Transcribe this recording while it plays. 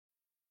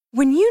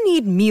When you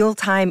need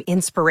mealtime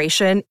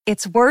inspiration,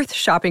 it's worth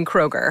shopping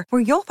Kroger,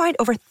 where you'll find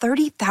over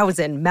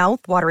 30,000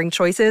 mouth-watering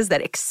choices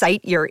that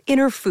excite your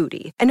inner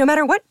foodie. And no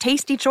matter what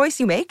tasty choice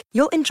you make,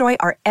 you'll enjoy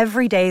our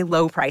everyday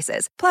low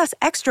prices, plus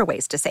extra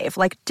ways to save,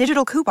 like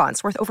digital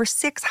coupons worth over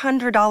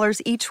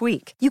 $600 each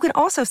week. You can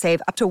also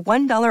save up to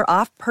 $1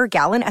 off per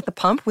gallon at the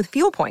pump with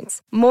fuel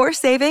points. More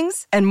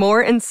savings and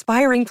more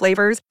inspiring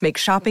flavors make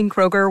shopping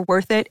Kroger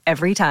worth it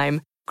every time.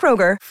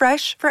 Kroger,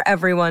 fresh for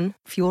everyone.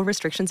 Fuel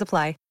restrictions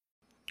apply.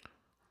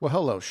 Well,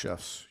 hello,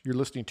 chefs. You're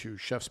listening to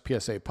Chef's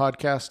PSA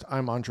podcast.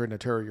 I'm Andre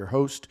Natera, your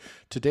host.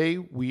 Today,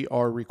 we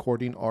are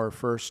recording our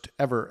first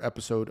ever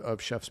episode of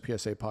Chef's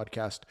PSA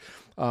podcast.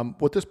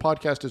 What this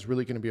podcast is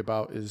really going to be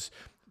about is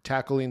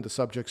tackling the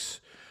subjects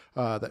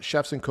that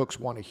chefs and cooks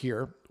want to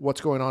hear, what's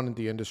going on in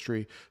the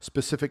industry,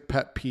 specific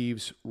pet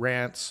peeves,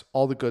 rants,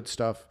 all the good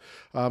stuff.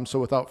 So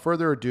without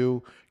further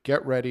ado,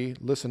 get ready,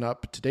 listen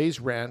up. Today's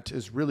rant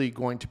is really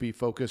going to be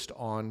focused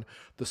on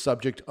the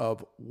subject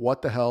of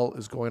what the hell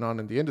is going on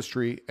in the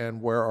industry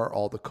and where are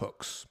all the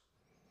cooks.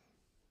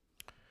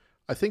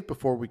 I think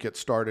before we get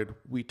started,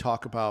 we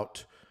talk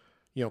about,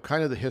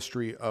 kind of the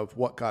history of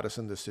what got us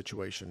in this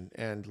situation.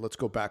 And let's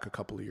go back a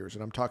couple of years.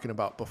 And I'm talking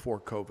about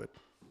before COVID.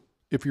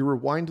 If you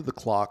rewind the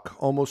clock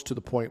almost to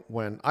the point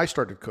when I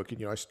started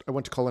cooking, I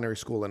went to culinary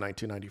school in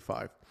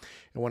 1995.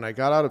 And when I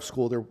got out of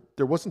school,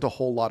 there wasn't a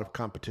whole lot of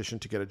competition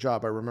to get a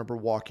job. I remember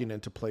walking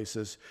into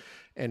places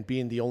and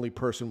being the only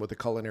person with a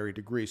culinary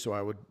degree. So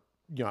I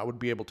would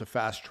be able to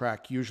fast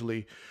track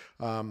usually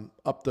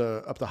up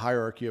the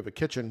hierarchy of a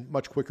kitchen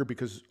much quicker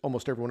because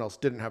almost everyone else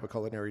didn't have a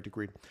culinary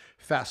degree.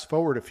 Fast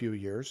forward a few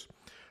years,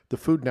 the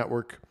Food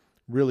Network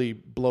really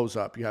blows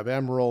up. You have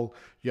Emeril,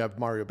 you have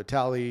Mario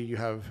Batali, you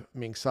have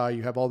Ming Tsai,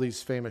 you have all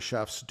these famous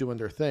chefs doing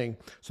their thing.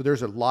 So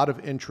there's a lot of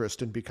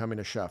interest in becoming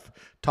a chef.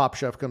 Top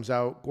Chef comes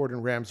out,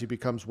 Gordon Ramsay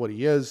becomes what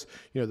he is,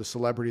 the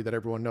celebrity that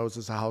everyone knows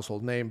as a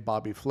household name,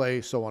 Bobby Flay,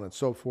 so on and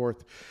so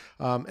forth.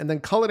 And then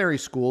culinary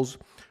schools,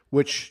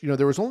 which,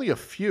 there was only a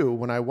few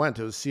when I went.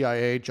 It was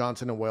CIA,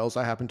 Johnson & Wales.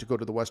 I happened to go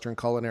to the Western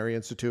Culinary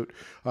Institute,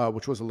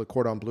 which was a Le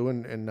Cordon Bleu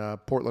in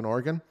Portland,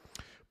 Oregon.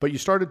 But you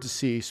started to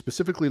see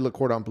specifically Le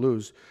Cordon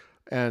Bleus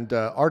and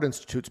art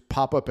institutes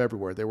pop up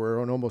everywhere. They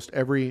were in almost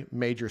every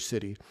major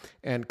city,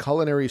 and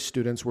culinary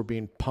students were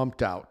being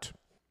pumped out.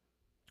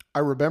 I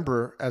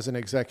remember as an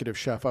executive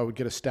chef, I would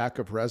get a stack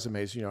of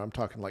resumes. I'm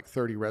talking like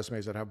 30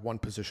 resumes that have one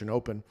position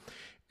open,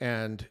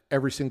 and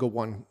every single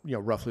one,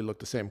 roughly looked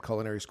the same: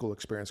 culinary school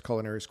experience,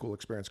 culinary school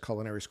experience,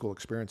 culinary school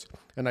experience.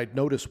 And I'd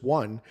notice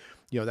one,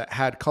 that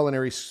had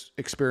culinary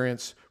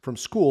experience from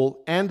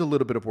school and a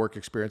little bit of work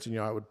experience, and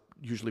I would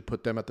usually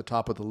put them at the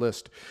top of the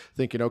list,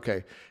 thinking,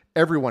 okay,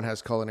 everyone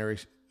has culinary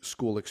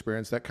school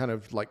experience, that kind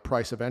of like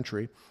price of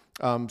entry.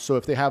 So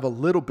if they have a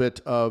little bit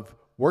of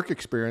work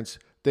experience,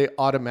 they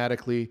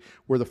automatically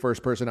were the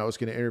first person I was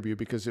going to interview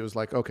because it was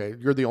like, okay,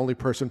 you're the only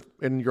person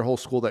in your whole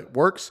school that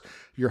works,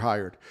 you're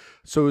hired.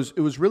 So it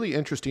was really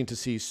interesting to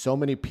see so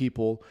many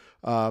people,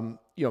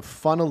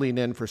 funneling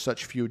in for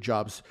such few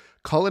jobs.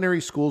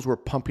 Culinary schools were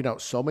pumping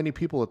out so many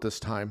people at this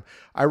time.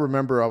 I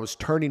remember I was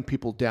turning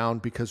people down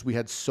because we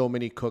had so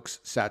many cooks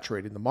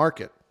saturating the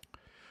market.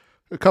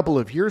 A couple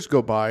of years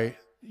go by,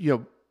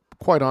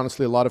 quite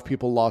honestly, a lot of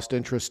people lost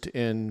interest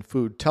in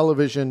food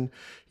television.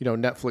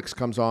 Netflix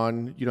comes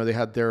on, they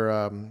had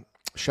their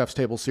Chef's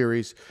Table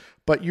series,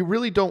 but you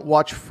really don't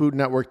watch Food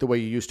Network the way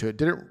you used to.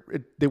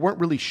 They weren't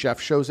really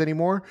chef shows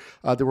anymore.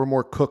 There were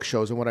more cook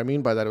shows. And what I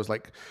mean by that, it was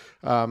like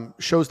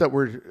shows that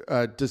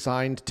were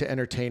designed to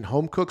entertain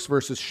home cooks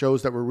versus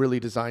shows that were really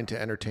designed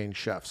to entertain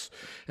chefs.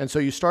 And so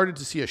you started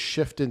to see a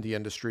shift in the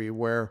industry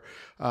where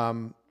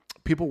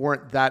people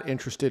weren't that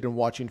interested in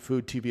watching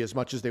food TV as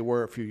much as they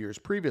were a few years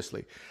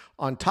previously.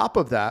 On top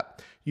of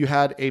that, you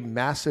had a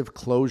massive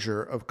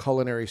closure of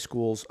culinary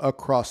schools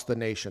across the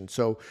nation.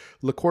 So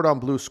Le Cordon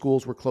Bleu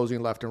schools were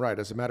closing left and right.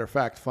 As a matter of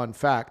fact, fun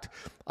fact,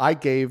 I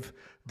gave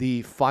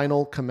the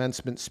final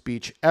commencement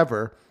speech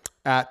ever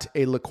at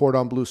a Le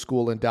Cordon Bleu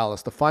school in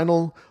Dallas. The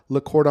final Le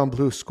Cordon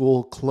Bleu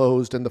school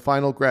closed, and the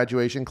final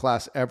graduation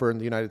class ever in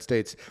the United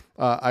States,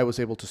 I was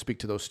able to speak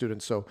to those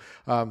students. So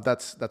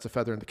that's a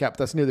feather in the cap.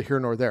 That's neither here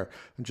nor there.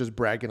 I'm just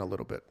bragging a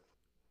little bit.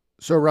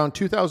 So around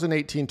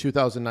 2018,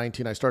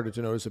 2019, I started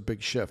to notice a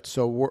big shift.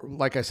 So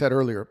like I said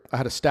earlier, I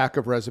had a stack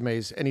of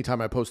resumes anytime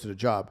I posted a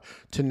job.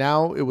 To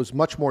now, it was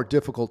much more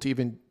difficult to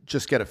even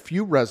just get a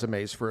few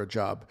resumes for a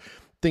job.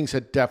 Things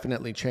had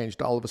definitely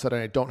changed. All of a sudden,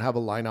 I don't have a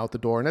line out the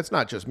door. And it's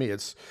not just me.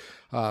 It's,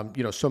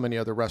 so many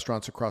other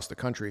restaurants across the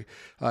country.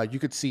 You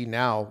could see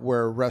now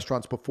where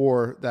restaurants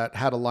before that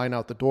had a line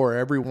out the door,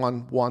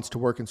 everyone wants to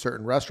work in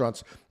certain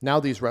restaurants. Now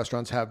these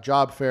restaurants have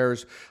job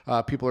fairs.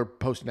 People are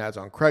posting ads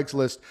on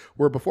Craigslist,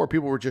 where before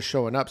people were just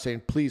showing up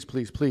saying, please,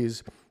 please,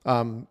 please,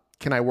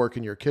 can I work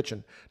in your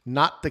kitchen?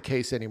 Not the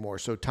case anymore.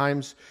 So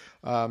times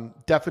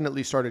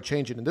definitely started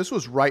changing. And this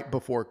was right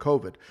before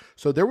COVID.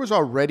 So there was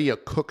already a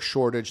cook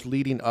shortage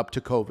leading up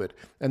to COVID.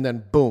 And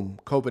then boom,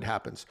 COVID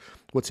happens.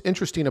 What's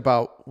interesting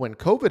about when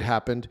COVID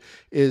happened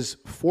is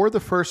for the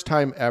first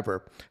time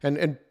ever,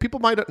 and people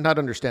might not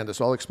understand this,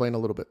 so I'll explain a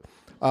little bit.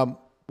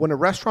 When a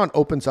restaurant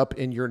opens up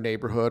in your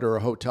neighborhood or a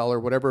hotel or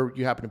whatever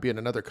you happen to be in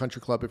another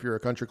country club, if you're a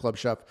country club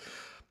chef,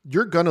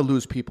 you're going to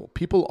lose people.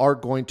 People are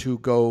going to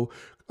go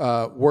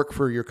work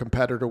for your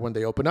competitor when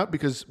they open up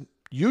because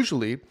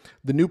usually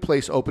the new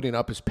place opening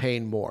up is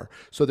paying more.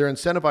 So they're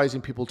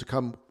incentivizing people to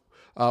come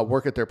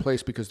work at their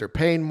place because they're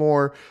paying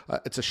more.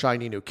 It's a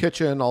shiny new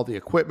kitchen. All the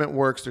equipment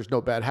works. There's no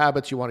bad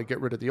habits. You want to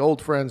get rid of the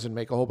old friends and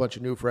make a whole bunch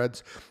of new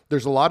friends.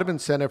 There's a lot of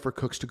incentive for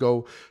cooks to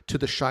go to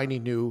the shiny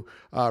new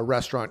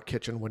restaurant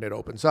kitchen when it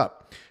opens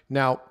up.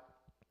 Now,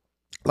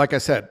 like I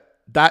said,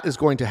 that is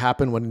going to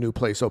happen when a new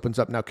place opens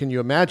up. Now, can you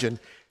imagine,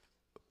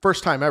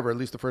 first time ever, at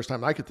least the first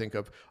time I could think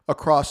of,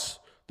 across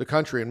the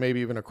country and maybe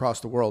even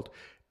across the world,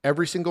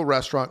 every single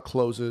restaurant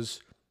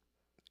closes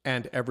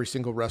and every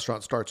single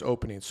restaurant starts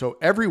opening. So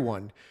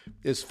everyone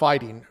is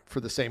fighting for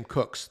the same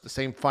cooks, the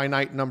same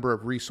finite number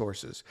of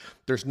resources.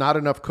 There's not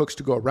enough cooks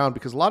to go around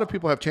because a lot of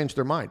people have changed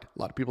their mind. A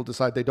lot of people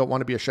decide they don't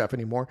want to be a chef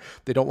anymore.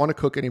 They don't want to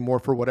cook anymore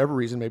for whatever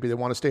reason. Maybe they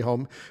want to stay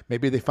home.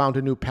 Maybe they found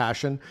a new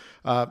passion.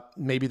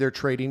 Maybe they're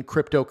trading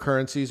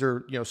cryptocurrencies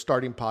or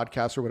starting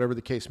podcasts or whatever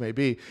the case may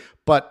be.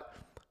 But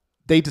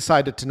they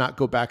decided to not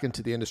go back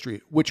into the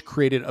industry, which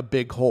created a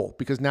big hole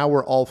because now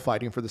we're all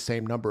fighting for the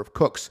same number of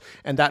cooks.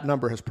 And that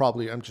number has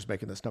probably, I'm just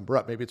making this number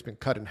up, maybe it's been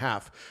cut in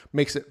half,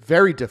 makes it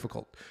very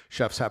difficult.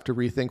 Chefs have to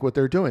rethink what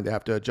they're doing. They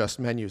have to adjust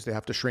menus. They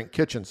have to shrink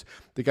kitchens.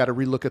 They got to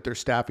relook at their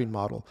staffing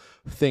model.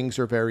 Things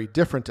are very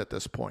different at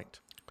this point.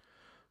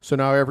 So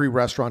now every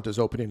restaurant is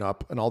opening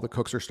up and all the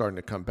cooks are starting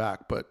to come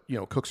back. But,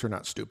 cooks are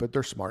not stupid.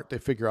 They're smart. They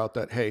figure out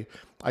that, hey,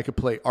 I could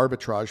play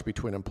arbitrage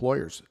between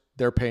employers.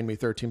 They're paying me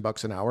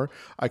 $13 an hour.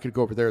 I could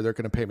go over there. They're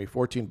going to pay me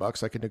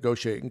 $14. I could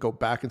negotiate and go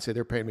back and say,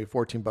 they're paying me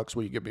 $14.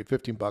 Will you give me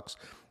 $15?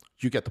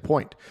 You get the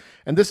point.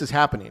 And this is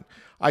happening.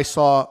 I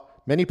saw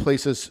many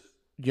places,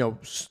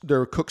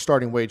 their cook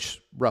starting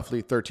wage,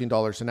 roughly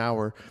 $13 an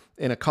hour,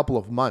 in a couple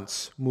of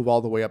months move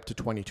all the way up to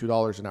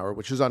 $22 an hour,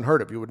 which is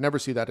unheard of. You would never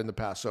see that in the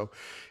past. So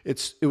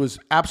it was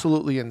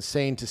absolutely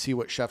insane to see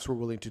what chefs were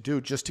willing to do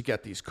just to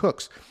get these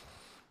cooks.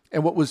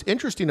 And what was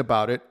interesting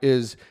about it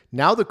is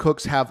now the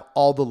cooks have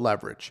all the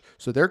leverage.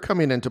 So they're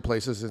coming into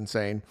places and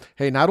saying,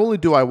 hey, not only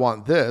do I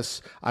want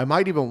this, I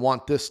might even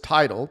want this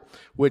title,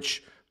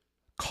 which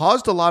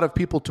caused a lot of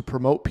people to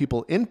promote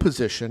people in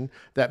position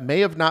that may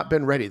have not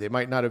been ready. They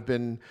might not have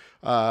been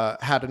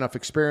had enough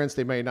experience.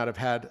 They may not have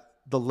had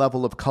the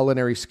level of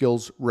culinary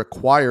skills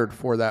required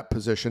for that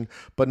position.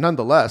 But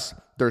nonetheless,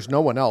 there's no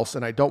one else,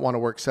 and I don't want to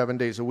work 7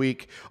 days a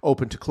week,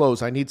 open to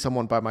close. I need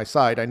someone by my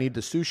side. I need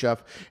the sous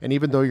chef. And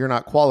even though you're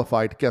not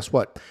qualified, guess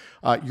what?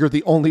 You're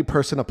the only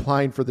person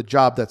applying for the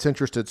job that's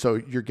interested, so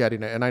you're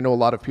getting it. And I know a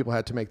lot of people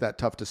had to make that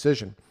tough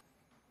decision.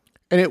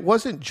 And it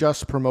wasn't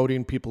just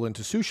promoting people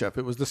into sous chef.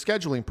 It was the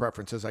scheduling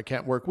preferences. I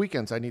can't work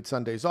weekends. I need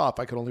Sundays off.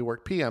 I can only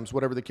work PMs,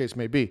 whatever the case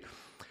may be.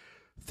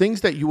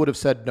 Things that you would have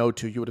said no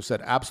to, you would have said,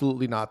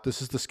 absolutely not.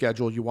 This is the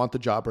schedule. You want the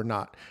job or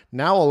not.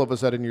 Now, all of a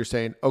sudden, you're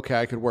saying, okay,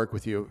 I could work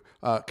with you.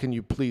 Can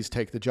you please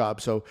take the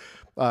job? So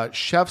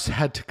chefs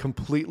had to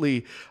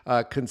completely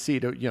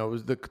concede.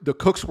 The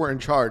cooks were in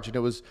charge. And it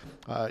was,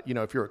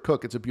 if you're a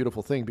cook, it's a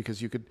beautiful thing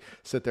because you could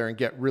sit there and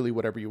get really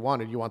whatever you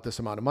wanted. You want this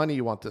amount of money.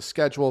 You want this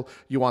schedule.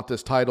 You want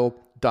this title.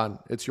 Done.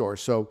 It's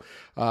yours. So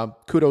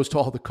kudos to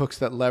all the cooks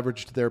that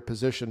leveraged their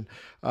position.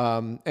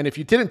 And if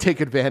you didn't take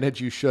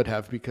advantage, you should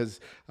have because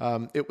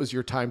it was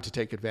your time to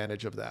take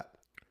advantage of that.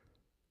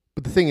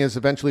 But the thing is,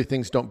 eventually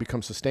things don't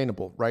become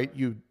sustainable, right?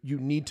 You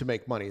need to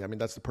make money. I mean,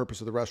 that's the purpose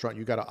of the restaurant.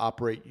 You got to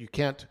operate. You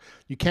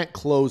can't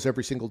close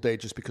every single day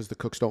just because the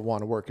cooks don't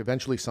want to work.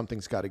 Eventually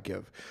something's got to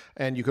give.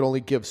 And you can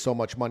only give so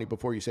much money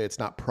before you say it's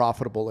not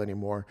profitable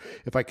anymore.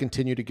 If I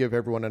continue to give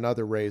everyone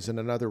another raise and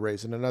another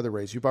raise and another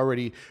raise, you've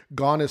already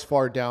gone as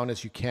far down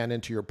as you can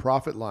into your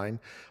profit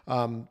line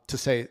to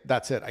say,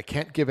 that's it. I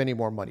can't give any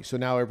more money. So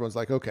now everyone's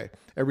like, okay,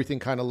 everything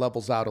kind of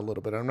levels out a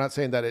little bit. I'm not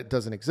saying that it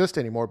doesn't exist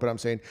anymore, but I'm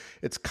saying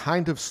it's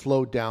kind of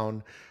slowed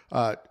down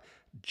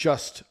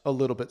just a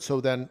little bit.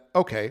 So then,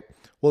 okay,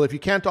 well, if you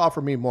can't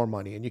offer me more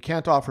money and you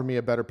can't offer me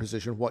a better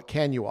position, what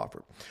can you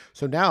offer?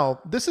 So now,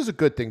 this is a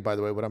good thing, by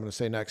the way, what I'm going to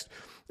say next,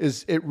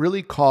 is it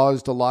really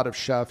caused a lot of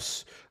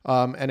chefs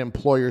and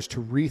employers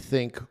to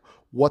rethink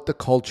what the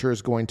culture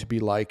is going to be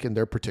like in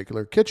their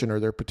particular kitchen or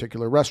their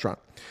particular restaurant.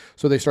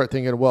 So they start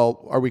thinking,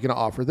 well, are we going to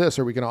offer this?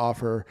 Are we going to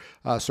offer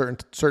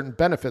certain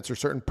benefits or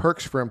certain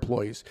perks for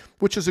employees?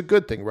 Which is a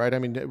good thing, right? I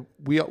mean,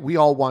 we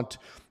all want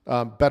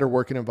better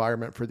working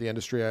environment for the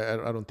industry. I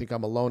don't think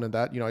I'm alone in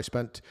that. I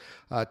spent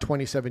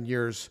 27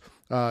 years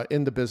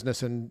in the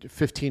business, and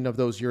 15 of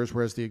those years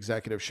were as the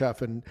executive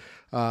chef. And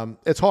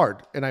it's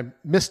hard, and I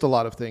missed a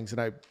lot of things,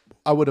 and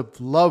I would have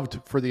loved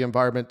for the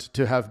environment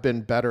to have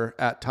been better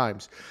at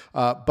times.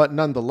 But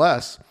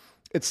nonetheless,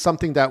 it's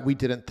something that we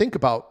didn't think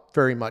about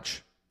very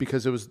much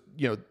because it was,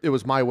 it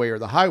was my way or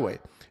the highway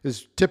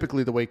is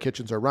typically the way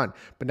kitchens are run.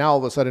 But now all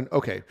of a sudden,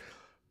 okay,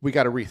 we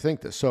got to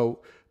rethink this.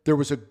 So there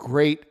was a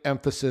great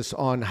emphasis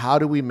on how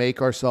do we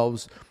make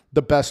ourselves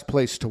the best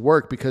place to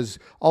work, because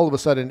all of a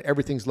sudden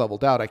everything's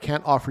leveled out. I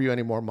can't offer you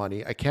any more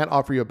money. I can't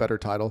offer you a better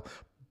title,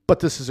 but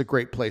this is a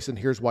great place and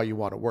here's why you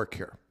want to work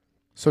here.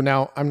 So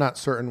now I'm not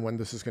certain when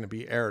this is going to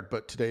be aired,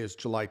 but today is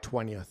July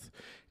 20th.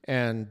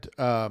 And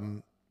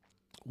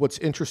what's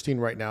interesting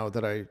right now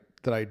that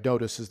I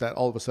notice is that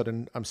all of a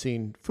sudden I'm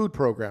seeing food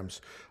programs,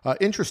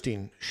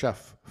 interesting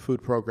chef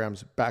food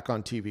programs back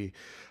on TV.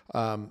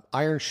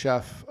 Iron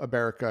Chef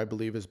America, I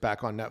believe, is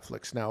back on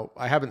Netflix. Now,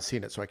 I haven't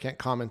seen it, so I can't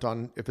comment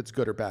on if it's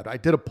good or bad. I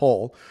did a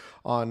poll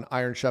on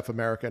Iron Chef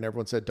America, and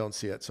everyone said don't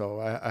see it, so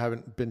I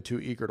haven't been too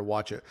eager to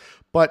watch it.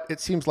 But it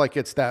seems like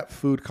it's that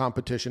food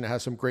competition. It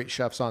has some great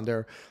chefs on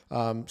there.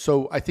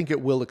 So I think it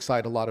will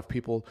excite a lot of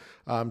people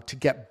to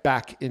get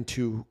back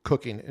into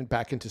cooking and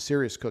back into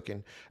serious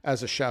cooking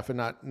as a chef, and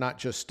not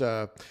just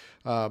I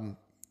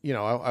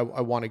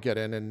want to get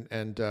in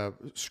and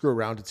screw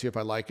around and see if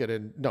I like it.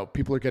 And no,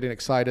 people are getting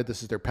excited.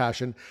 This is their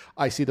passion.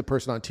 I see the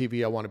person on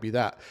TV. I want to be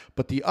that.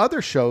 But the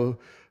other show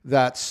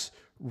that's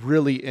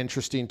really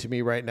interesting to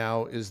me right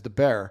now is The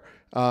Bear.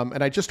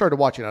 And I just started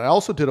watching it. I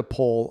also did a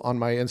poll on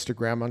my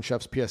Instagram on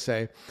Chef's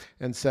PSA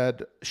and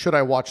said, should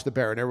I watch The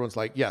Bear? And everyone's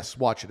like, yes,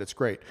 watch it. It's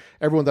great.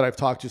 Everyone that I've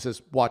talked to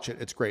says, watch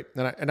it. It's great.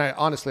 And I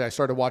honestly, I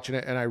started watching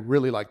it and I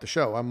really like the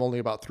show. I'm only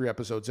about 3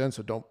 episodes in,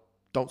 so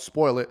don't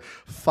spoil it.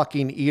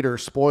 Fucking Eater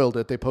spoiled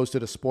it. They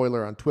posted a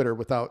spoiler on Twitter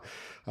without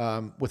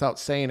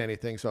saying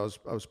anything. So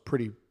I was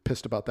pretty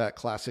pissed about that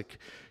classic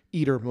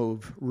Eater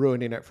move,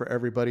 ruining it for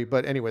everybody.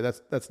 But anyway,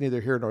 that's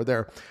neither here nor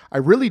there. I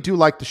really do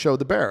like the show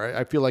The Bear.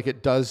 I feel like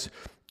it does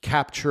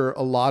capture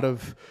a lot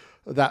of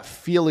that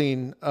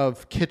feeling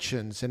of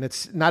kitchens, and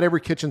it's not every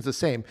kitchen's the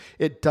same.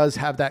 It does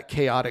have that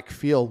chaotic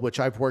feel, which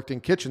I've worked in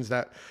kitchens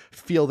that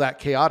feel that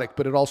chaotic,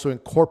 but it also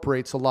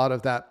incorporates a lot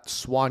of that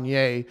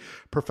soigné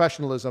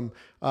professionalism,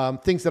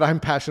 things that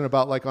I'm passionate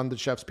about, like on the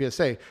Chef's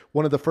PSA.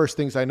 One of the first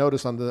things I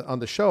noticed on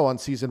the show on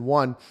season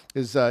 1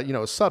 is,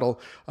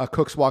 subtle.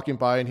 Cook's walking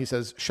by and he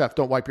says, "Chef,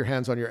 don't wipe your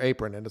hands on your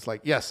apron." And it's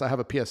like, yes, I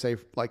have a PSA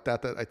like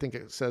that I think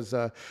it says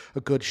a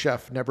good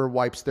chef never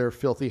wipes their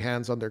filthy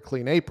hands on their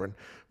clean apron.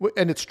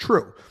 And it's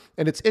true.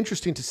 And it's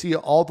interesting to see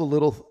all the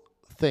little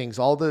things,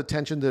 all the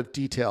attention to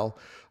detail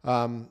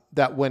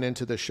that went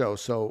into the show.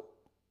 So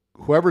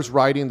whoever's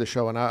writing the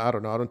show, and I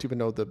don't know, I don't even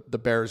know the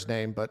Bear's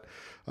name, but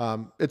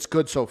it's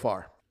good so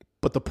far.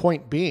 But the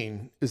point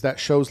being is that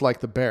shows like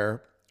The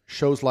Bear,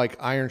 shows like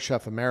Iron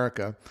Chef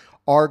America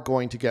are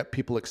going to get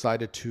people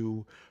excited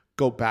to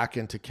go back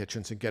into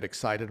kitchens and get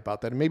excited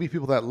about that. And maybe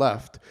people that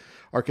left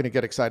are going to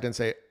get excited and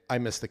say, I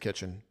miss the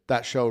kitchen.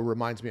 That show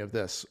reminds me of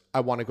this.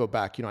 I want to go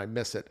back. I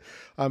miss it.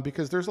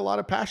 Because there's a lot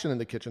of passion in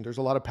the kitchen. There's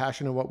a lot of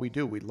passion in what we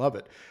do. We love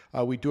it.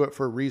 We do it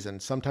for a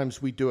reason.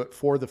 Sometimes we do it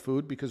for the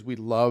food because we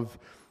love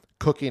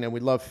cooking and we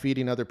love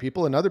feeding other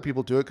people, and other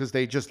people do it because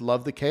they just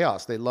love the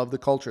chaos. They love the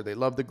culture. They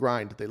love the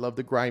grind. They love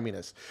the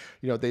griminess.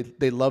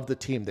 They love the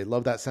team. They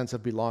love that sense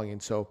of belonging.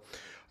 So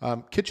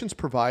kitchens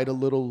provide a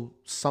little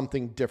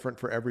something different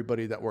for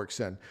everybody that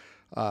works in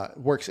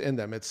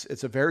them.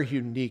 It's a very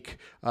unique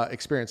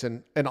experience,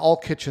 and all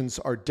kitchens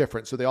are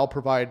different. So they all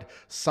provide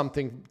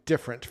something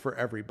different for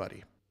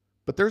everybody.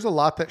 But there's a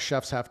lot that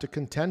chefs have to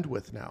contend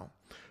with now,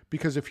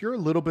 because if you're a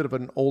little bit of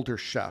an older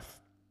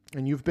chef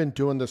and you've been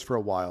doing this for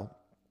a while,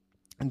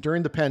 and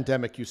during the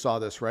pandemic, you saw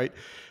this, right?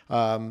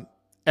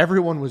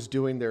 Everyone was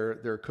doing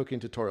their cooking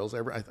tutorials.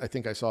 I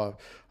think I saw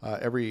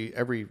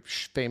every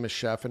famous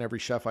chef and every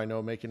chef I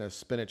know making a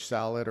spinach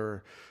salad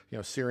or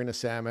searing a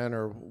salmon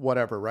or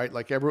whatever, right?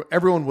 Like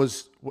everyone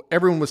was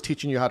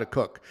teaching you how to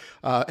cook,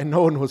 and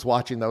no one was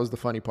watching. That was the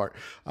funny part.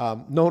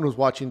 No one was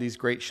watching these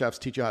great chefs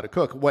teach you how to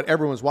cook. What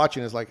everyone's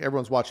watching is like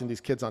everyone's watching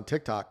these kids on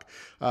TikTok.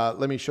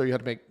 Let me show you how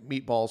to make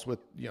meatballs with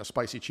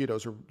spicy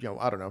Cheetos, or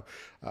I don't know,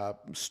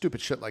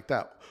 stupid shit like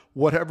that.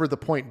 Whatever the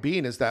point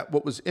being is that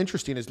what was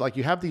interesting is like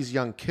you have these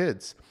young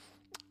kids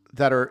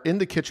that are in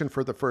the kitchen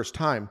for the first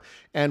time.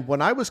 And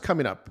when I was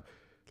coming up,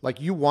 like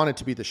you wanted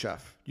to be the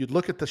chef. You'd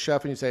look at the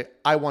chef and you say,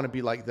 I want to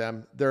be like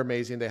them. They're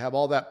amazing. They have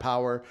all that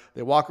power.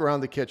 They walk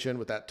around the kitchen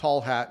with that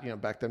tall hat.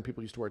 Back then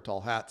people used to wear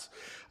tall hats.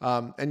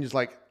 And you're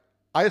like,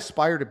 I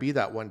aspire to be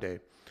that one day.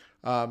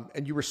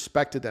 And you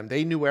respected them.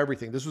 They knew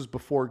everything. This was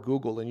before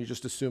Google, and you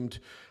just assumed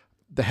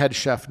the head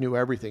chef knew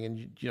everything,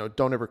 and you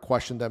don't ever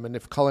question them. And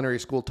if culinary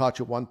school taught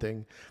you one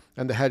thing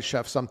and the head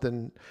chef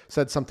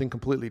said something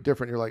completely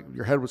different, you're like,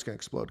 your head was going to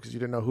explode because you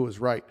didn't know who was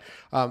right.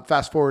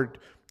 Fast forward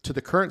to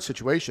the current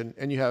situation,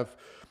 and you have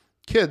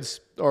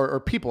kids or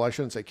people, I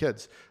shouldn't say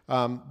kids,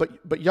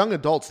 but young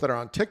adults that are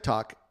on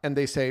TikTok, and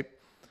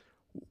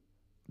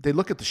they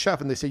look at the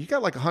chef and they say, you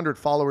got like 100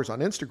 followers on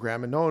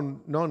Instagram, and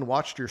no one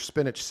watched your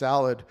spinach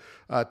salad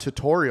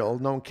tutorial.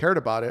 No one cared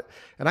about it.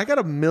 And I got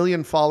 1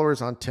 million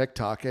followers on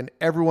TikTok, and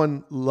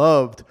everyone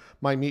loved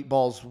my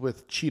meatballs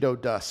with Cheeto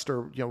dust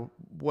or,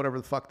 whatever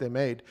the fuck they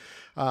made.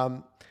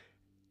 And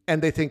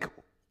they think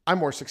I'm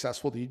more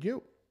successful than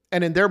you.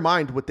 And in their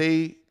mind, what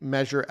they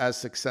measure as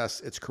success,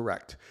 it's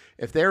correct.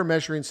 If they're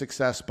measuring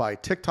success by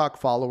TikTok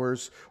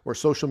followers or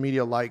social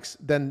media likes,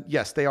 then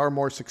yes, they are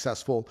more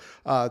successful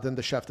than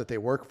the chef that they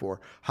work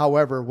for.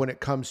 However, when it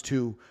comes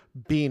to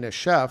being a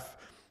chef,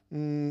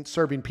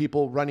 serving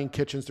people, running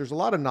kitchens, there's a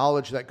lot of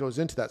knowledge that goes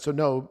into that. So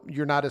no,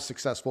 you're not as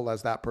successful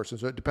as that person.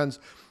 So it depends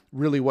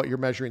really what you're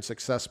measuring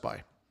success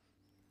by,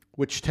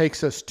 which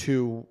takes us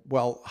to,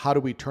 well, how do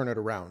we turn it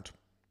around?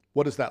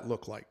 What does that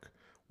look like?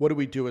 What do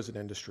we do as an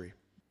industry?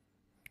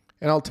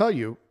 And I'll tell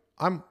you,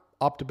 I'm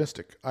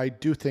optimistic. I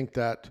do think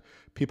that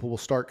people will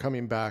start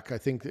coming back. I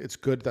think it's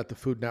good that the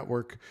Food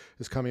Network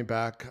is coming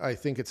back. I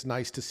think it's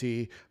nice to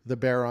see The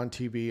Bear on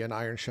TV and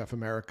Iron Chef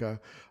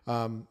America.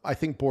 I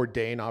think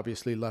Bourdain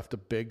obviously left a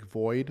big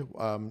void,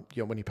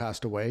 when he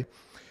passed away.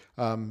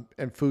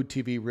 And Food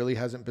TV really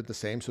hasn't been the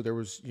same. So there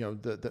was,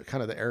 the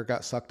kind of the air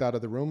got sucked out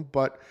of the room.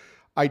 But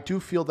I do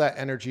feel that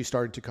energy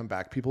starting to come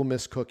back. People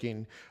miss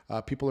cooking.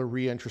 People are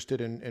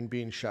reinterested in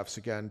being chefs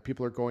again.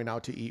 People are going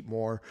out to eat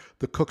more.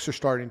 The cooks are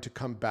starting to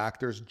come back.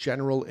 There's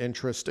general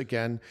interest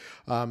again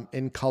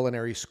in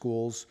culinary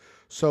schools.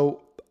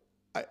 So,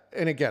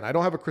 and again, I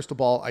don't have a crystal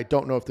ball. I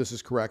don't know if this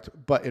is correct,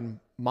 but in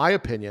my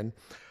opinion,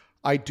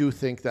 I do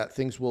think that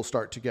things will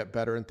start to get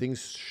better and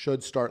things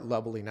should start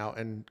leveling out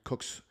and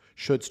cooks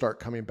should start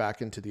coming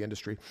back into the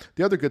industry.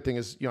 The other good thing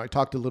is, I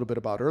talked a little bit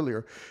about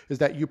earlier, is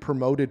that you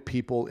promoted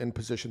people in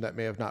position that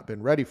may have not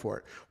been ready for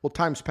it. Well,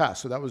 time's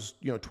passed. So that was,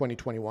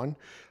 2021.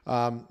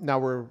 Now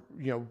we're,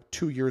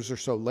 2 years or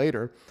so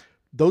later.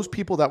 Those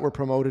people that were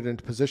promoted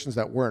into positions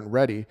that weren't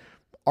ready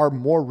are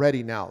more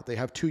ready now. They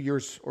have 2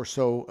 years or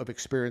so of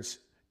experience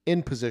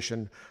in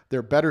position.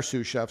 They're better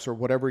sous chefs or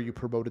whatever you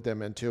promoted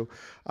them into.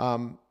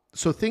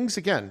 So things,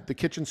 again, the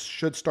kitchens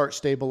should start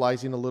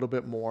stabilizing a little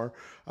bit more.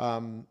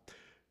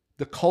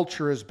 The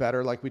culture is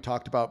better. Like we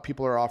talked about,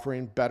 people are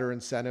offering better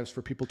incentives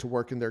for people to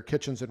work in their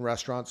kitchens and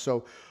restaurants.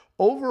 So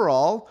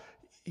overall,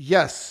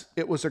 yes,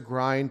 it was a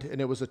grind and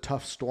it was a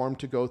tough storm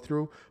to go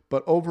through.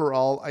 But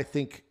overall, I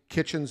think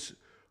kitchens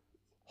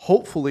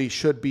hopefully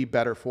should be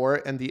better for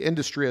it. And the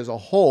industry as a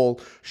whole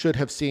should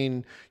have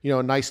seen,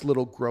 a nice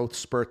little growth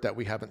spurt that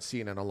we haven't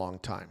seen in a long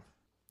time.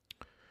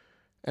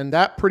 And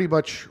that pretty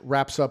much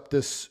wraps up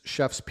this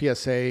Chef's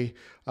PSA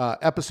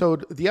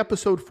episode. The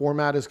episode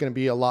format is going to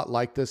be a lot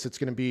like this. It's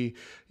going to be,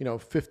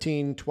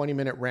 15,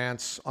 20-minute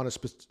rants on a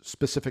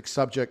specific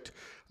subject,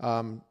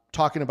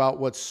 talking about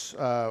what's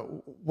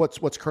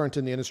current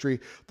in the industry.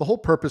 The whole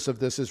purpose of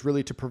this is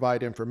really to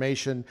provide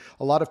information.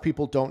 A lot of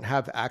people don't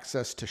have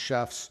access to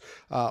chefs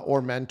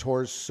or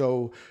mentors.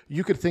 So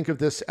you could think of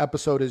this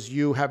episode as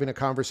you having a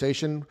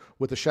conversation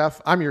with a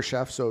chef. I'm your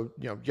chef. So,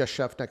 yes,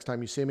 chef, next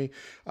time you see me,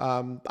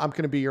 I'm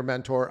going to be your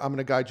mentor. I'm going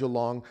to guide you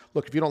along.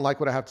 Look, if you don't like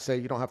what I have to say,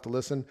 you don't have to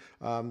listen.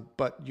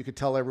 But you could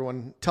tell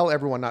everyone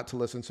not to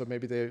listen. So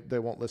maybe they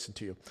won't listen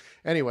to you.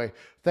 Anyway,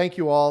 thank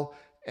you all.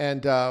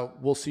 And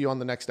we'll see you on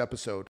the next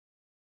episode.